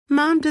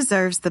Mom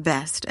deserves the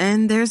best,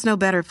 and there's no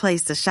better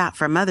place to shop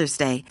for Mother's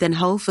Day than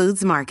Whole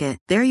Foods Market.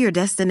 They're your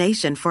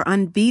destination for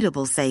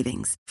unbeatable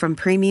savings, from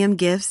premium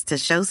gifts to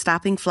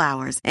show-stopping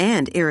flowers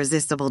and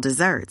irresistible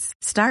desserts.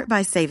 Start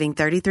by saving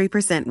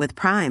 33% with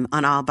Prime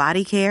on all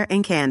body care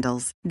and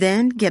candles.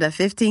 Then get a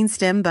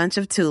 15-stem bunch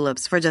of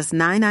tulips for just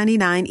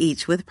 $9.99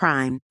 each with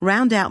Prime.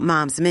 Round out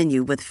Mom's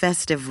menu with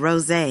festive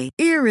rosé,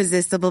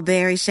 irresistible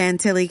berry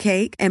chantilly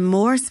cake, and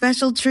more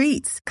special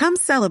treats. Come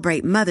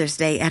celebrate Mother's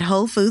Day at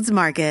Whole Foods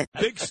Market.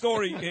 Big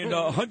story in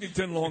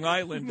Huntington, Long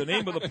Island. The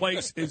name of the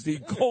place is the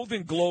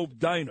Golden Globe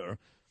Diner.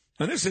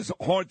 And this is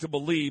hard to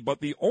believe,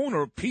 but the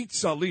owner, Pete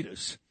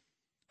Tsadilas,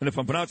 and if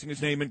I'm pronouncing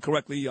his name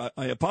incorrectly,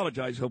 I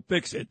apologize. He'll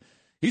fix it.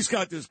 He's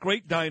got this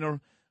great diner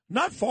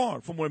not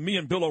far from where me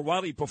and Bill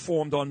O'Reilly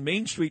performed on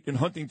Main Street in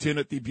Huntington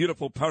at the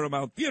beautiful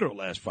Paramount Theater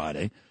last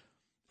Friday.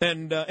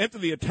 And after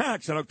the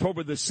attacks on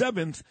October the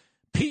 7th,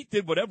 Pete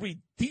did what every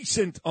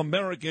decent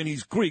American,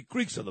 he's Greek.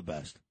 Greeks are the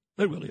best.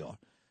 They really are.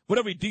 What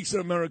every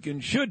decent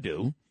American should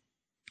do.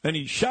 And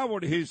he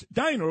showered his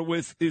diner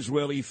with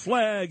Israeli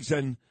flags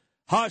and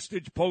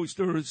hostage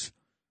posters,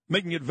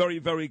 making it very,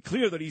 very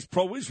clear that he's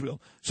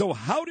pro-Israel. So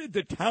how did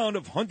the town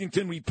of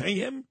Huntington repay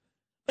him?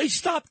 They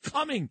stopped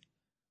coming.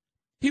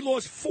 He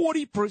lost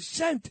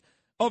 40%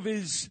 of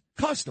his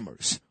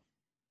customers.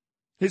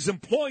 His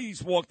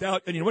employees walked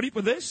out, and you ready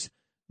for this?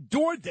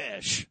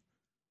 DoorDash.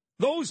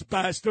 Those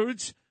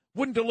bastards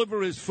wouldn't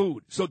deliver his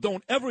food, so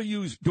don't ever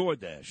use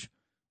DoorDash.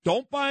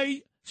 Don't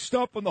buy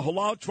stuff on the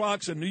halal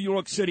trucks in New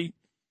York City,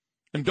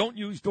 and don't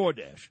use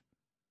DoorDash.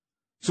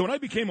 So when I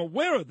became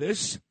aware of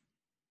this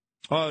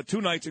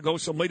 2 nights ago,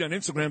 some lady on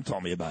Instagram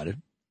told me about it.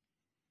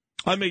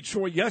 I made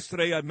sure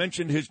yesterday I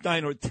mentioned his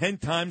diner 10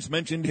 times,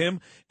 mentioned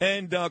him,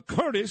 and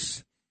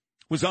Curtis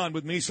was on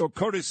with me, so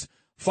Curtis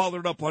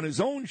followed up on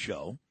his own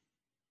show.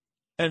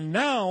 And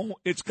now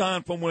it's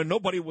gone from where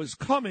nobody was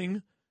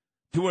coming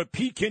to where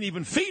Pete can't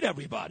even feed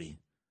everybody,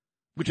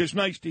 which is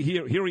nice to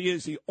hear. Here he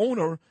is, the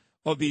owner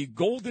of the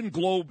Golden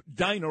Globe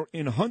Diner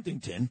in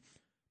Huntington,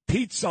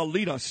 Pete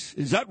Tsadilas.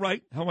 Is that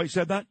right, how I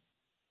said that?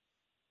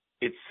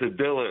 It's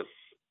Tsadilas.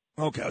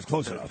 Okay, I was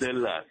close enough.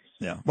 Tsadilas.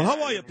 Yeah. Well,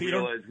 how are you,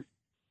 Peter?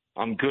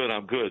 I'm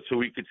good. So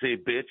we could say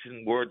bitch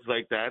and words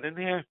like that in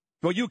here?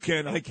 Well, you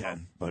can. I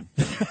can. But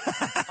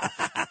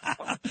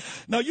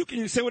now you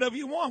can say whatever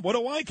you want. What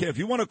do I care? If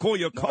you want to call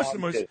your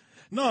customers.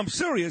 No, I'm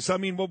serious. I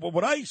mean,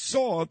 what I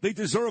saw, they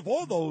deserve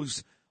all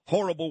those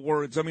horrible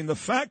words. I mean, the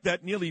fact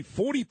that nearly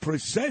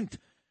 40%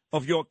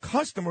 of your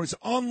customers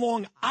on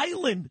Long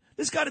Island,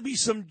 there's got to be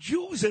some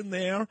Jews in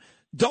there,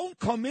 don't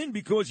come in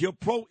because you're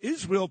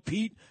pro-Israel,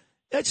 Pete.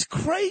 That's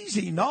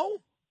crazy,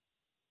 no?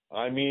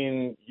 I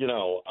mean,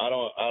 I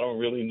don't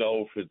really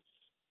know if it's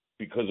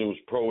because it was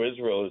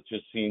pro-Israel. It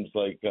just seems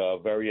like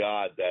very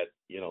odd that,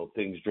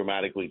 things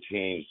dramatically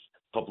changed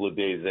a couple of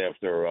days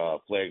after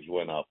flags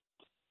went up.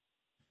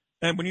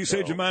 And when you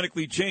say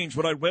dramatically changed,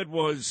 what I read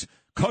was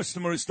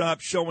customers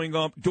stopped showing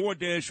up,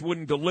 DoorDash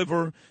wouldn't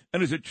deliver.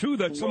 And is it true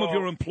that some of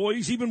your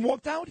employees even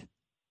walked out?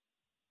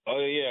 Oh,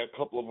 yeah, a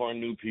couple of our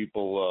new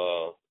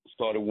people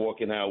started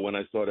walking out when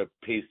I started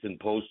pasting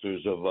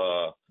posters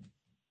of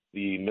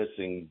the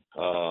missing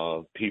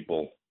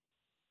people.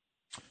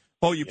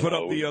 Oh, you put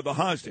up the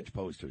hostage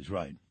posters,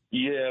 right?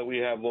 Yeah, we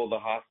have all the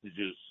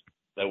hostages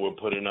that we're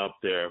putting up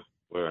there.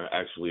 We're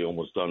actually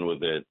almost done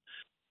with it.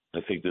 I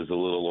think there's a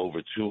little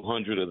over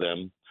 200 of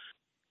them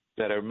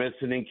that are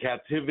missing in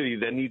captivity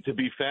that need to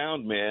be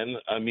found, man.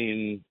 I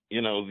mean,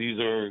 these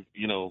are,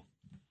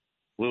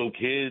 little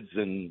kids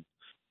and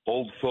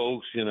old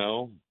folks,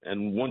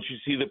 and once you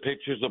see the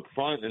pictures up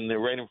front and they're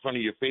right in front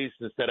of your face,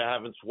 instead of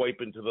having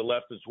swiping to the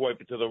left and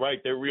swiping to the right,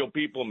 they're real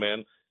people,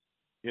 man.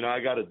 I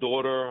got a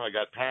daughter, I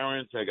got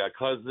parents, I got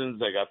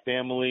cousins, I got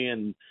family,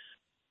 and,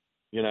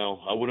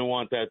 I wouldn't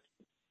want that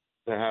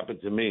to happen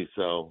to me.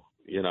 So,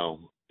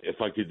 if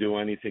I could do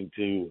anything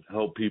to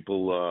help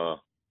people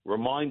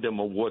remind them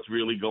of what's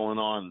really going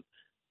on,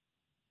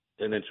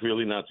 then it's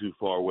really not too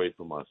far away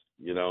from us,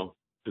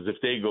 Because if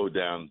they go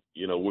down,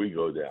 we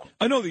go down.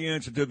 I know the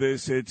answer to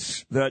this.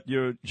 It's that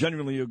you're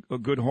genuinely a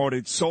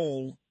good-hearted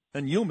soul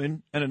and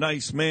human and a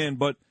nice man,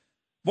 but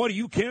why do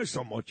you care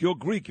so much? You're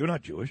Greek. You're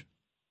not Jewish.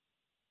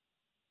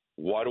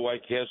 Why do I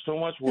care so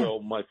much?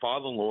 Well, my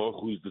father-in-law,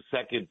 who's the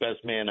second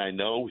best man I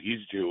know,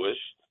 he's Jewish.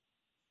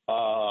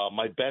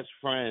 My best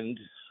friend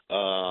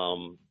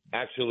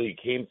actually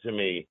came to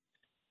me,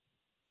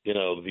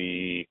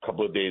 the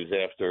couple of days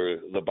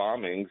after the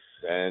bombings,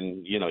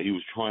 and, he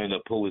was trying to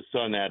pull his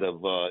son out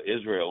of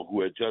Israel,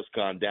 who had just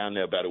gone down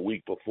there about a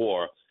week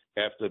before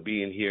after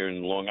being here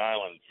in Long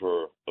Island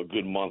for a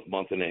good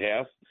month and a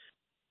half.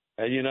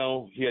 And,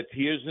 he had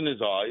tears in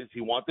his eyes.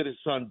 He wanted his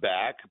son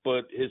back,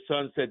 but his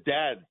son said,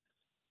 Dad,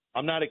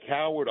 I'm not a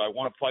coward. I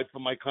want to fight for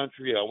my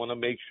country. I want to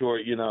make sure,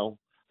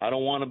 I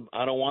don't want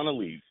to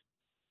leave.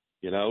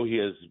 He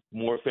has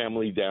more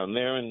family down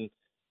there, and,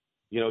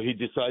 he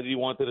decided he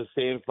wanted to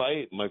stay and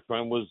fight. My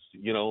friend was,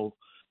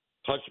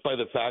 touched by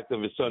the fact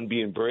of his son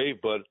being brave,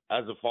 but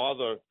as a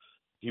father,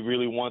 he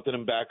really wanted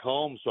him back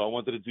home. So I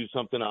wanted to do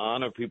something to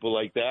honor people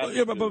like that.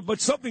 Yeah, but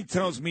something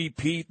tells me,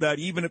 Pete, that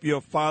even if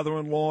your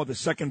father-in-law, the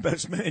second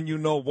best man you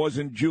know,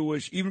 wasn't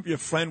Jewish, even if your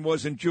friend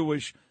wasn't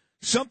Jewish,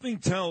 something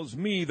tells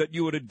me that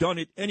you would have done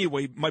it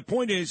anyway. My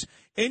point is,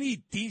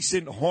 any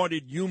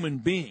decent-hearted human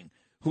being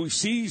who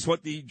sees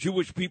what the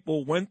Jewish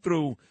people went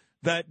through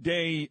that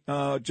day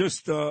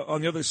just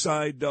on the other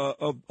side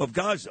of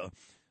Gaza,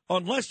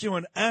 unless you're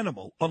an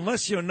animal,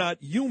 unless you're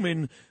not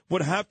human,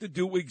 would have to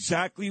do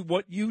exactly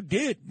what you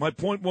did. My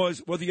point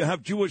was, whether you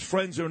have Jewish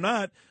friends or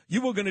not,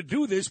 you were going to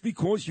do this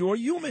because you're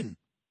human.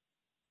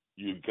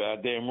 You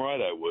goddamn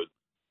right I would.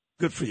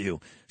 Good for you.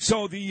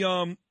 So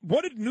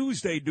what did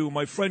Newsday do?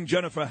 My friend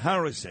Jennifer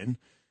Harrison,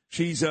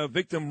 she's a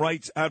victim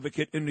rights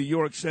advocate in New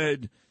York,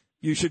 said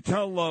you should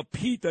tell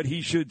Pete that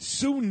he should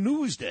sue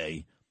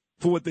Newsday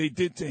for what they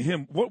did to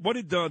him. What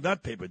did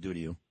that paper do to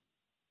you?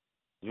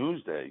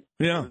 Newsday?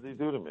 Yeah. What did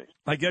they do to me?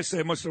 I guess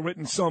they must have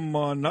written some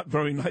not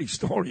very nice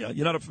story.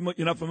 You're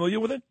not familiar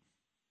with it?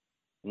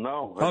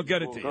 No. I'll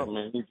get it to you.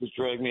 Man. You just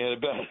dragged me out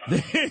of bed. I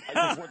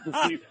just went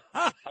to sleep.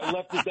 I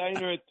left the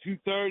diner at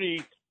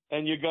 2:30,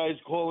 and you guys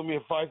calling me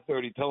at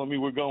 5:30, telling me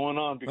we're going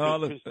on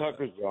because Chris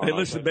Tucker's on. Hey,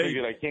 listen, baby,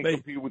 I can't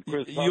compete with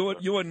Chris Tucker.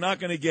 You are not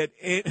going to get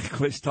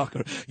Chris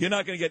Tucker. You're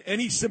not going to get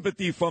any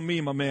sympathy from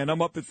me, my man.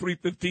 I'm up at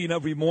 3:15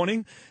 every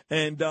morning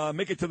and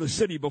make it to the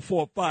city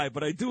before 5.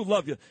 But I do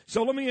love you.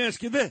 So let me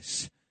ask you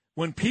this: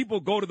 when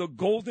people go to the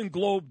Golden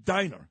Globe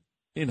Diner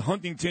in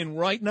Huntington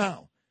right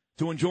now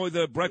to enjoy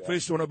their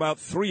breakfast or in about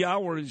 3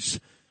 hours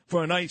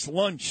for a nice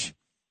lunch,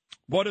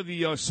 what are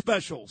the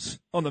specials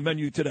on the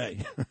menu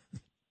today?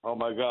 Oh,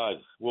 my God.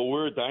 Well,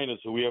 we're a diner,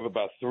 so we have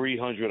about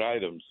 300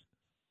 items.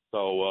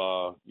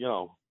 So,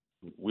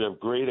 we have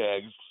great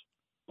eggs,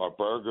 our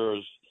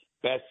burgers,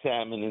 best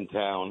salmon in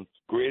town,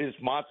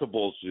 greatest matzo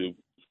ball soup,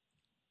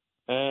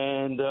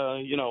 and,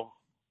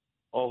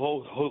 a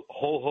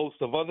whole host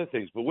of other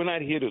things. But we're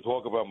not here to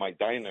talk about my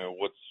diner.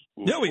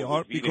 Yeah, we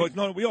are,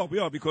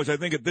 because I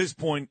think at this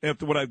point,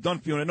 after what I've done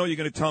for you, and I know you're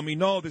going to tell me,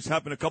 no, this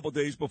happened a couple of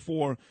days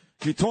before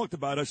you talked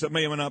about us. That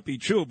may or may not be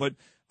true, but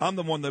I'm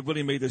the one that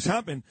really made this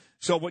happen.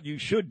 So what you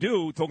should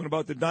do, talking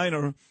about the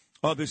diner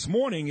this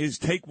morning, is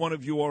take one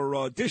of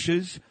your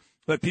dishes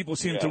that people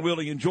seem to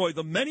really enjoy,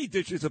 the many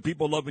dishes that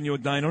people love in your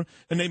diner,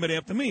 and name it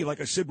after me, like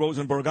a Sid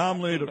Rosenberg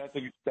omelet.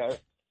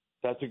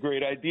 That's a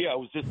great idea. I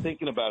was just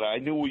thinking about it. I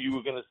knew what you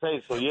were going to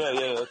say. So,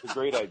 yeah, that's a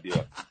great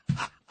idea.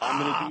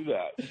 I'm going to do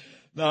that.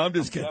 No, I'm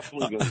just kidding.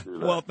 Definitely going to do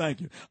that. Well, thank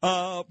you.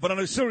 But on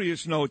a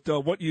serious note,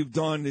 what you've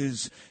done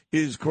is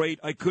great.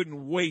 I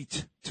couldn't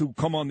wait to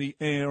come on the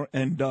air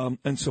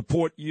and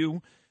support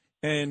you.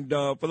 And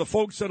for the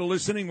folks that are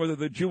listening, whether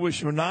they're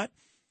Jewish or not,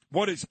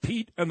 what does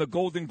Pete and the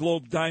Golden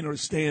Globe Diner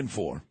stand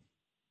for?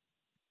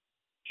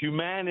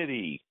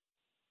 Humanity.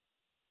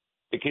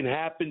 It can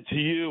happen to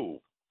you.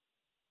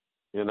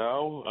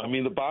 I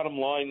mean, the bottom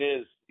line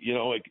is,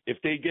 if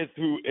they get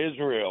through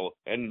Israel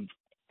and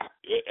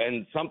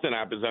something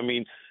happens, I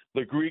mean,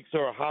 the Greeks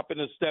are a hop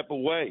and a step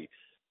away.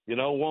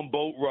 One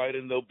boat ride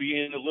and they'll be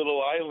in a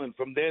little island.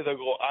 From there, they'll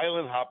go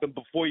island hopping.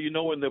 Before you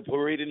know it, they're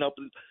parading up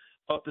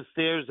the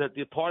stairs at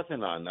the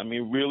Parthenon. I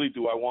mean, really,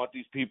 do I want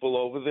these people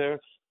over there?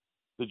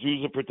 The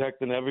Jews are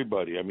protecting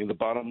everybody. I mean, the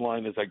bottom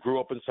line is I grew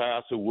up in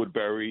Syosset,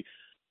 Woodbury.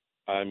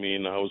 I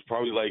mean, I was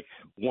probably like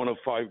one of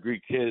 5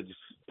 Greek kids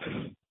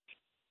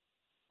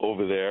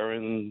over there,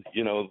 and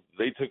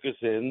they took us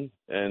in,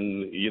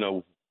 and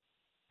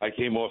I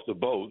came off the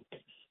boat.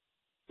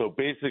 So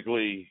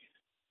basically,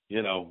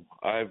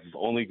 I have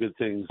only good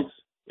things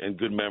and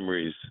good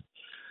memories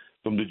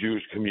from the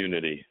Jewish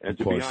community. And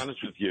to be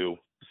honest with you,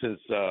 since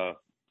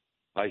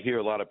I hear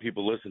a lot of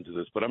people listen to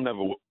this, but I'm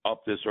never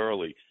up this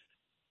early,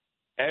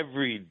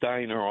 every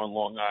diner on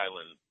Long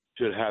Island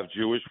should have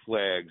Jewish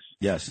flags.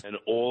 Yes. And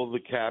all the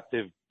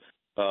captive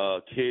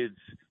kids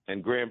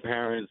and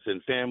grandparents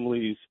and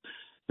families,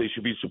 they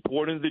should be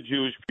supporting the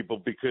Jewish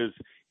people, because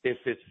if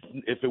it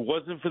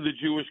wasn't for the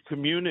Jewish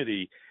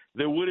community,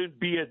 there wouldn't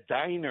be a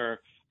diner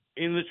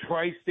in the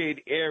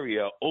tri-state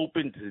area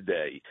open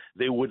today.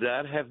 They would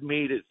not have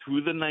made it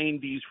through the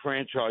 90s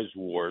franchise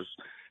wars,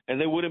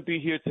 and they wouldn't be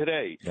here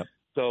today. Yep.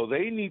 So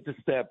they need to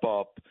step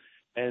up,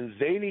 and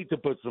they need to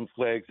put some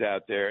flags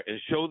out there and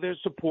show their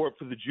support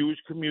for the Jewish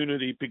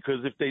community,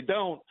 because if they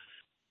don't,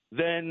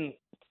 then,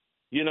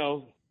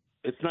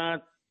 it's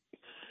not.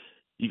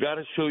 You got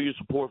to show your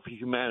support for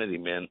humanity,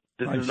 man.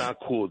 This is not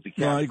cool.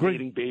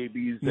 Decapitating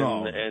babies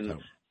and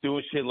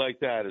doing shit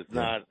like that is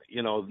not,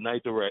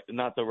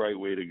 not the right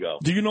way to go.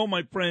 Do you know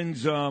my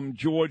friends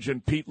George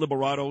and Pete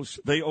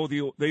Liberatos? They own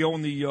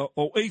the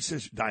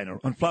Oasis Diner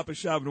on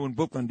Flatbush Avenue in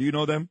Brooklyn. Do you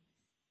know them?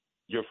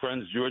 Your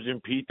friends George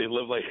and Pete, they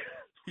live like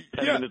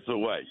 10 minutes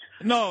away.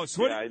 No,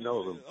 I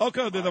know them.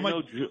 Okay,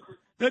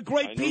 they're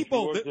great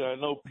people. George, I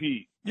know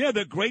Pete. Yeah,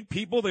 they're great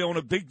people. They own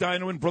a big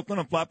diner in Brooklyn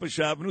on Flatbush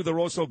Avenue. They're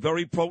also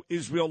very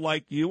pro-Israel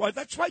like you.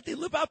 That's right. They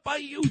live out by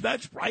you.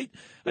 That's right.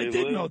 I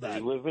did know that.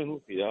 They live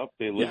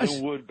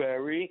in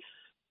Woodbury.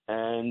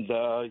 And,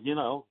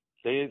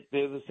 they're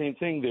the same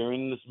thing. They're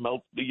in this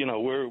melt. You know,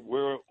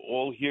 we're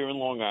all here in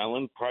Long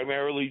Island,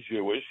 primarily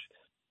Jewish,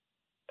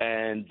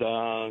 and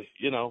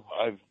you know,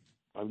 I've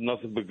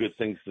nothing but good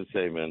things to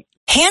say, man.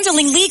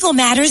 Handling legal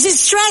matters is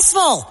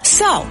stressful.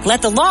 So,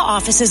 let the law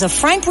offices of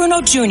Frank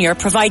Bruno Jr.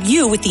 provide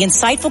you with the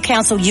insightful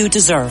counsel you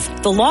deserve.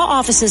 The law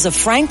offices of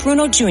Frank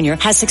Bruno Jr.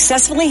 has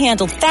successfully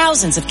handled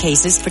thousands of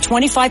cases for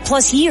 25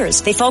 plus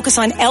years. They focus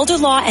on elder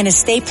law and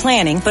estate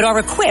planning, but are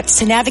equipped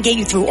to navigate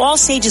you through all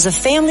stages of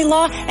family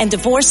law and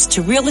divorce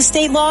to real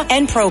estate law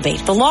and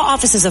probate. The law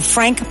offices of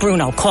Frank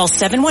Bruno. Call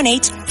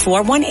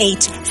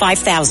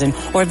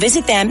 718-418-5000 or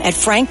visit them at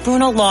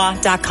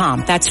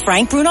frankbrunolaw.com. That's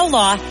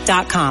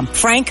frankbrunolaw.com.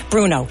 Frank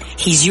Bruno.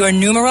 He's your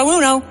numero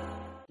uno.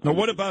 Now,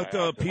 what about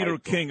Peter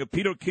King? If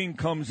Peter King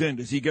comes in,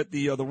 does he get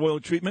the royal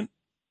treatment?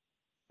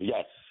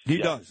 Yes. He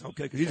does.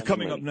 Okay, because he's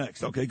coming up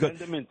next. Okay, good.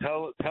 Send him and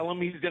tell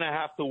him he's going to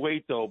have to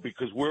wait, though,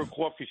 because we're a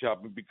coffee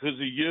shop. And because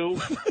of you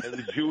and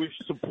the Jewish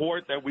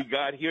support that we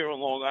got here on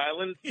Long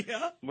Island,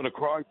 yeah. I'm going to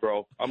cry,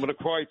 bro. I'm going to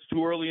cry. It's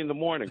too early in the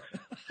morning.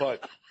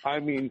 But, I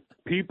mean,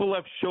 people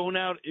have shown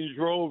out in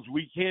droves.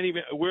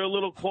 We're a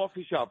little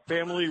coffee shop,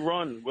 family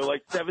run. We're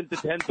like 7 to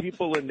 10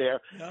 people in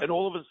there. Yeah. And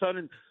all of a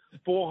sudden,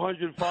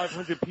 400,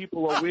 500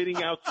 people are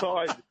waiting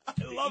outside. I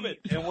love it.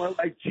 And we're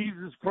like,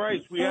 Jesus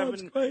Christ, we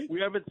haven't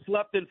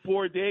slept in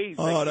 4 days.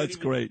 Oh, that's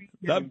great.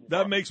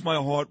 That makes my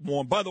heart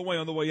warm. By the way,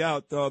 on the way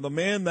out, the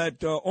man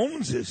that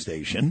owns this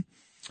station,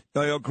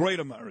 a great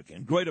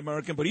American,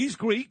 but he's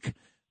Greek,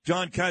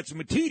 John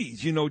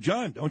Katzimatidis. You know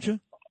John, don't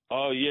you?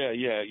 Oh, yeah,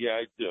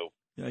 I do.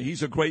 Yeah,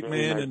 he's a great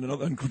man,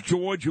 and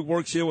George, who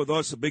works here with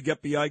us, a big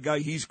FBI guy,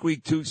 he's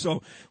Greek too.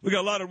 So we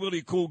got a lot of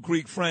really cool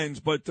Greek friends.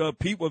 But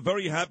Pete, we're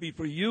very happy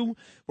for you.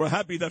 We're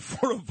happy that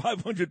 400 or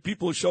 500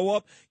 people show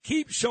up.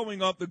 Keep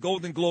showing up. The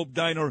Golden Globe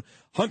Diner,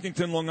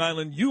 Huntington, Long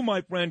Island. You,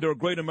 my friend, are a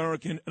great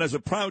American, and as a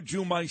proud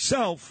Jew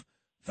myself,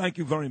 thank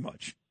you very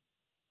much.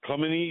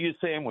 Come and eat your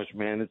sandwich,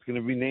 man. It's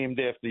going to be named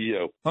after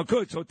you. Oh,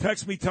 good. So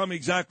text me, tell me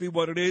exactly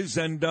what it is,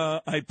 and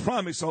I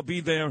promise I'll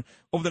be there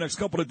over the next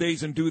couple of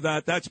days and do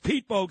that. That's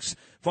Pete, folks,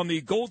 from the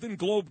Golden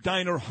Globe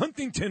Diner,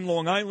 Huntington,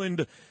 Long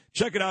Island.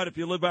 Check it out if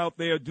you live out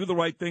there. Do the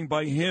right thing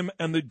by him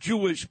and the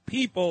Jewish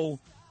people,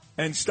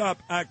 and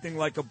stop acting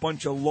like a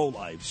bunch of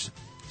lowlifes.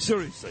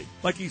 Seriously.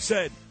 Like he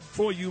said,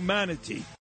 for humanity.